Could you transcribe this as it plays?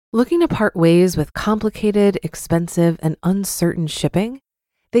Looking to part ways with complicated, expensive, and uncertain shipping?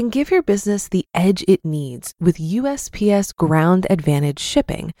 Then give your business the edge it needs with USPS Ground Advantage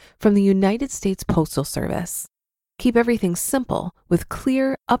shipping from the United States Postal Service. Keep everything simple with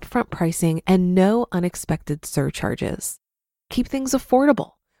clear, upfront pricing and no unexpected surcharges. Keep things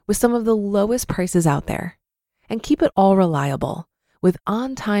affordable with some of the lowest prices out there. And keep it all reliable with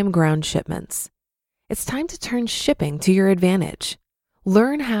on-time ground shipments. It's time to turn shipping to your advantage.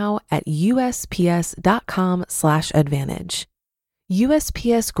 Learn how at USPS.com/advantage.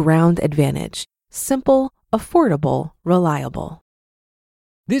 USPS Ground Advantage. Simple, affordable, reliable.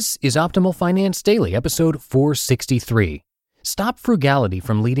 This is Optimal Finance Daily, episode 463. Stop Frugality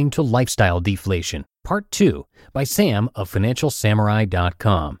from Leading to Lifestyle Deflation, Part 2, by Sam of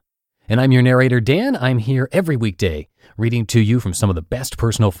FinancialSamurai.com. And I'm your narrator, Dan. I'm here every weekday, reading to you from some of the best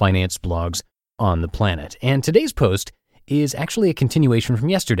personal finance blogs on the planet. And today's post is actually a continuation from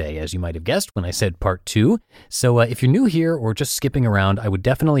yesterday, as you might have guessed when I said part 2. So if you're new here or just skipping around, I would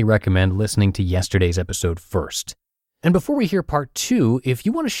definitely recommend listening to yesterday's episode first. And before we hear part 2, if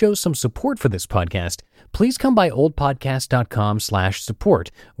you want to show some support for this podcast, please come by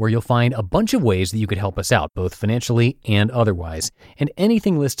oldpodcast.com/support, where you'll find a bunch of ways that you could help us out, both financially and otherwise. And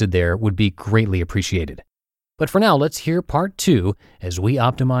anything listed there would be greatly appreciated. But for now, let's hear part 2 as we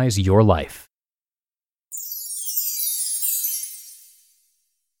optimize your life.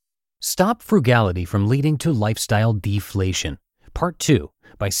 Stop Frugality from Leading to Lifestyle Deflation, Part 2,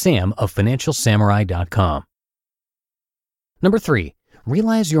 by Sam of FinancialSamurai.com. Number 3,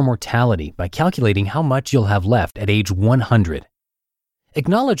 realize your mortality by calculating how much you'll have left at age 100.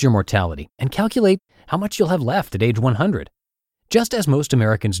 Acknowledge your mortality and calculate how much you'll have left at age 100. Just as most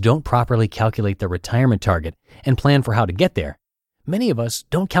Americans don't properly calculate their retirement target and plan for how to get there, many of us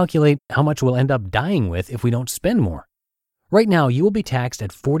don't calculate how much we'll end up dying with if we don't spend more. Right now, you will be taxed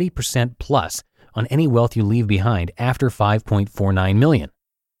at 40% plus on any wealth you leave behind after $5.49 million.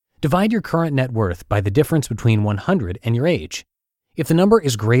 Divide your current net worth by the difference between 100 and your age. If the number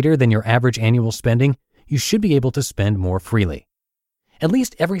is greater than your average annual spending, you should be able to spend more freely. At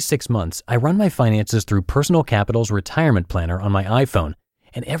least every 6 months, I run my finances through Personal Capital's retirement planner on my iPhone,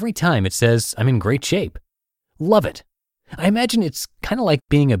 and every time it says I'm in great shape. Love it. I imagine it's kind of like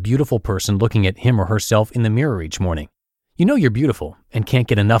being a beautiful person looking at him or herself in the mirror each morning. You know you're beautiful and can't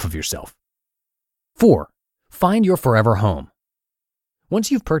get enough of yourself. 4, find your forever home.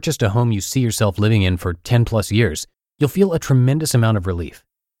 Once you've purchased a home you see yourself living in for 10 plus years, you'll feel a tremendous amount of relief.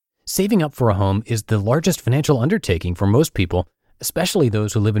 Saving up for a home is the largest financial undertaking for most people, especially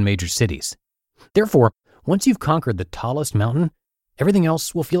those who live in major cities. Therefore, once you've conquered the tallest mountain, everything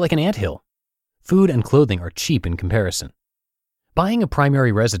else will feel like an anthill. Food and clothing are cheap in comparison. Buying a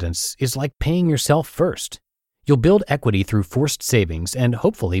primary residence is like paying yourself first. You'll build equity through forced savings and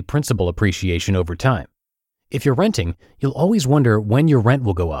hopefully principal appreciation over time. If you're renting, you'll always wonder when your rent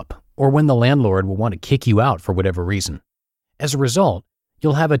will go up or when the landlord will want to kick you out for whatever reason. As a result,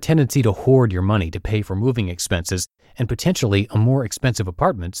 you'll have a tendency to hoard your money to pay for moving expenses and potentially a more expensive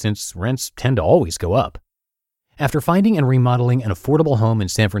apartment since rents tend to always go up. After finding and remodeling an affordable home in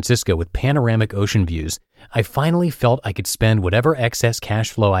San Francisco with panoramic ocean views, I finally felt I could spend whatever excess cash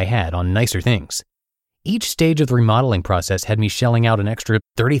flow I had on nicer things. Each stage of the remodeling process had me shelling out an extra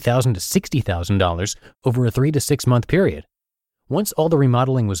 $30,000 to $60,000 over a 3 to 6 month period. Once all the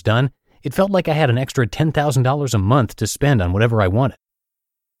remodeling was done, it felt like I had an extra $10,000 a month to spend on whatever I wanted.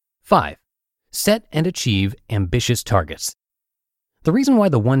 5, set and achieve ambitious targets. The reason why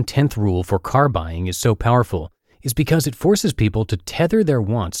the 1/10 rule for car buying is so powerful is because it forces people to tether their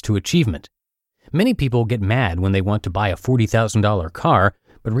wants to achievement. Many people get mad when they want to buy a $40,000 car,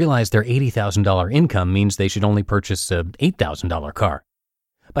 but realize their $80,000 income means they should only purchase a $8,000 car.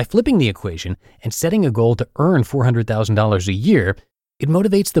 By flipping the equation and setting a goal to earn $400,000 a year, it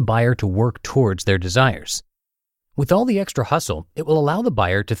motivates the buyer to work towards their desires. With all the extra hustle, it will allow the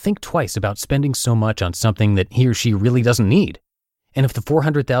buyer to think twice about spending so much on something that he or she really doesn't need. And if the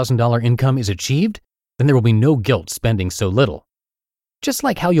 $400,000 income is achieved, then there will be no guilt spending so little. Just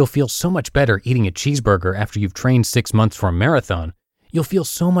like how you'll feel so much better eating a cheeseburger after you've trained 6 months for a marathon, you'll feel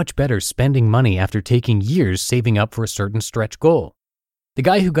so much better spending money after taking years saving up for a certain stretch goal. The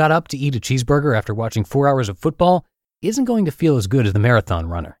guy who got up to eat a cheeseburger after watching 4 hours of football isn't going to feel as good as the marathon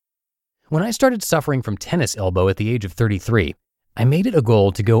runner. When I started suffering from tennis elbow at the age of 33, I made it a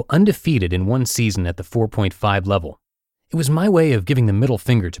goal to go undefeated in one season at the 4.5 level. It was my way of giving the middle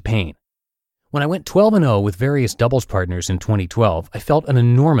finger to pain. When I went 12-0 with various doubles partners in 2012, I felt an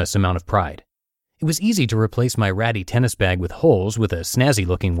enormous amount of pride. It was easy to replace my ratty tennis bag with holes with a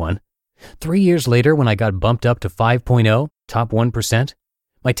snazzy-looking one. 3 years later, when I got bumped up to 5.0, top 1%,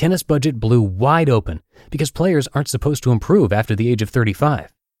 My tennis budget blew wide open because players aren't supposed to improve after the age of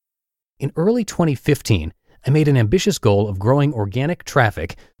 35. In early 2015, I made an ambitious goal of growing organic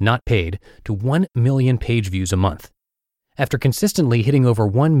traffic, not paid, to 1 million page views a month. After consistently hitting over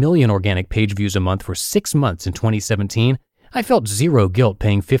 1 million organic page views a month for 6 months in 2017, I felt zero guilt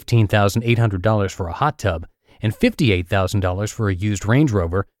paying $15,800 for a hot tub and $58,000 for a used Range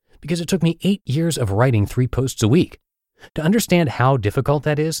Rover because it took me 8 years of writing 3 posts a week. To understand how difficult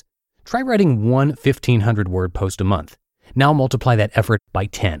that is, try writing one 1,500-word post a month. Now multiply that effort by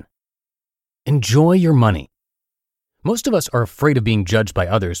 10. Enjoy your money. Most of us are afraid of being judged by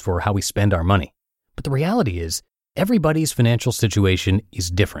others for how we spend our money. But the reality is, everybody's financial situation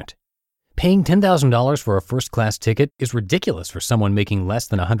is different. Paying $10,000 for a first-class ticket is ridiculous for someone making less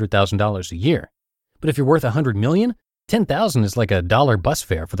than $100,000 a year. But if you're worth $100 million, $10,000 is like a dollar bus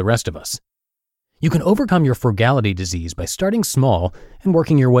fare for the rest of us. You can overcome your frugality disease by starting small and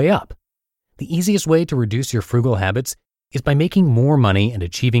working your way up. The easiest way to reduce your frugal habits is by making more money and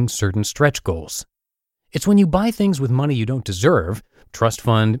achieving certain stretch goals. It's when you buy things with money you don't deserve, trust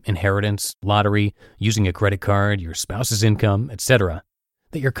fund, inheritance, lottery, using a credit card, your spouse's income, etc.,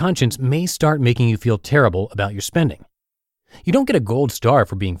 that your conscience may start making you feel terrible about your spending. You don't get a gold star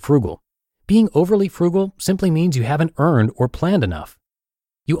for being frugal. Being overly frugal simply means you haven't earned or planned enough.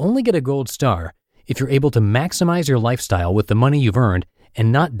 You only get a gold star if you're able to maximize your lifestyle with the money you've earned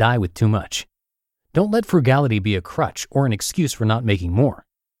and not die with too much. Don't let frugality be a crutch or an excuse for not making more.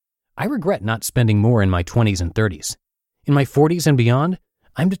 I regret not spending more in my 20s and 30s. In my 40s and beyond,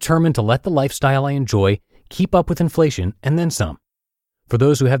 I'm determined to let the lifestyle I enjoy keep up with inflation and then some. For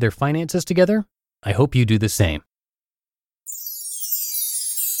those who have their finances together, I hope you do the same.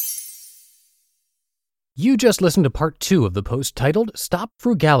 You just listened to part 2 of the post titled Stop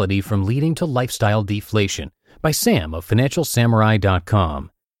Frugality from Leading to Lifestyle Deflation by Sam of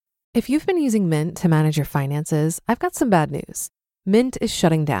FinancialSamurai.com. If you've been using Mint to manage your finances, I've got some bad news. Mint is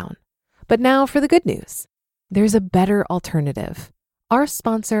shutting down. But now for the good news. There's a better alternative. Our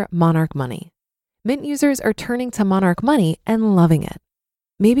sponsor, Monarch Money. Mint users are turning to Monarch Money and loving it.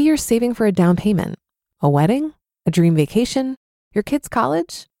 Maybe you're saving for a down payment, a wedding, a dream vacation, your kid's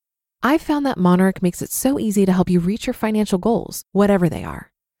college. I've found that Monarch makes it so easy to help you reach your financial goals, whatever they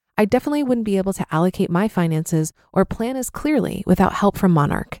are. I definitely wouldn't be able to allocate my finances or plan as clearly without help from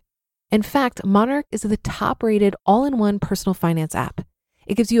Monarch. In fact, Monarch is the top-rated all-in-one personal finance app.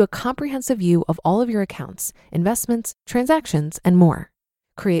 It gives you a comprehensive view of all of your accounts, investments, transactions, and more.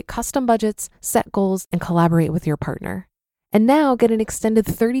 Create custom budgets, set goals, and collaborate with your partner. And now get an extended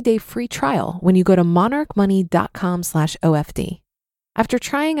 30-day free trial when you go to monarchmoney.com/OFD. After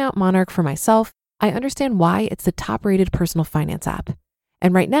trying out Monarch for myself, I understand why it's the top-rated personal finance app.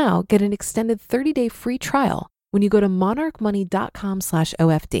 And right now, get an extended 30-day free trial when you go to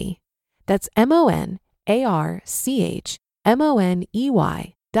monarchmoney.com/OFD. That's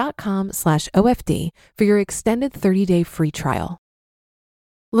monarchmoney.com/OFD for your extended 30-day free trial.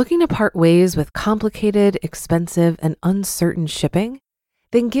 Looking to part ways with complicated, expensive, and uncertain shipping?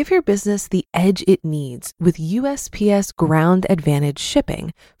 Then give your business the edge it needs with USPS Ground Advantage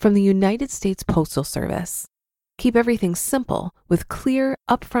shipping from the United States Postal Service. Keep everything simple with clear,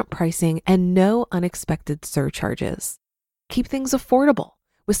 upfront pricing and no unexpected surcharges. Keep things affordable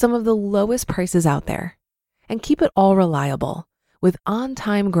with some of the lowest prices out there. And keep it all reliable with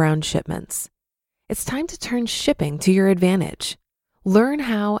on-time ground shipments. It's time to turn shipping to your advantage. Learn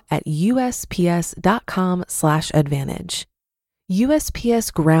how at USPS.com/advantage.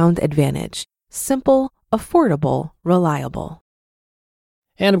 USPS Ground Advantage. Simple, affordable, reliable.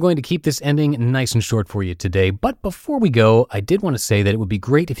 And I'm going to keep this ending nice and short for you today. But before we go, I did want to say that it would be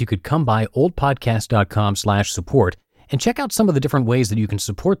great if you could come by oldpodcast.com/support and check out some of the different ways that you can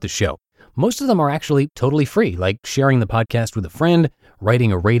support the show. Most of them are actually totally free, like sharing the podcast with a friend,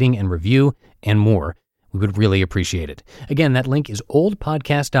 writing a rating and review, and more. We would really appreciate it. Again, that link is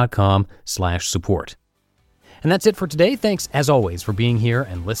oldpodcast.com/support. And that's it for today. Thanks, as always, for being here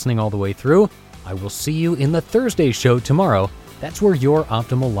and listening all the way through. I will see you in the Thursday show tomorrow. That's where your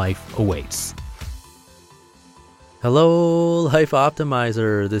optimal life awaits. Hello, Life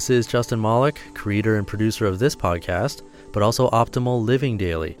Optimizer. This is Justin Malik, creator and producer of this podcast, but also Optimal Living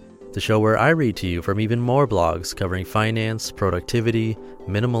Daily, the show where I read to you from even more blogs covering finance, productivity,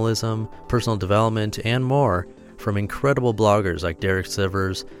 minimalism, personal development, and more from incredible bloggers like Derek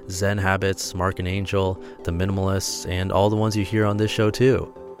Sivers, Zen Habits, Mark and Angel, The Minimalists, and all the ones you hear on this show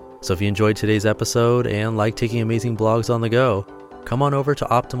too. So if you enjoyed today's episode and like taking amazing blogs on the go, come on over to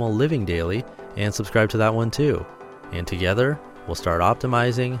Optimal Living Daily and subscribe to that one too. And together, we'll start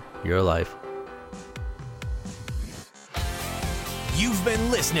optimizing your life. You've You've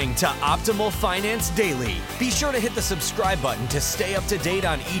been listening to Optimal Finance Daily. Be sure to hit the subscribe button to stay up to date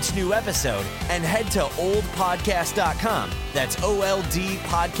on each new episode and head to oldpodcast.com. That's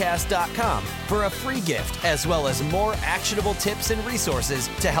OLDpodcast.com for a free gift as well as more actionable tips and resources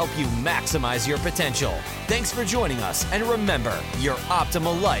to help you maximize your potential. Thanks for joining us, and remember, your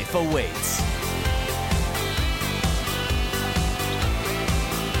optimal life awaits.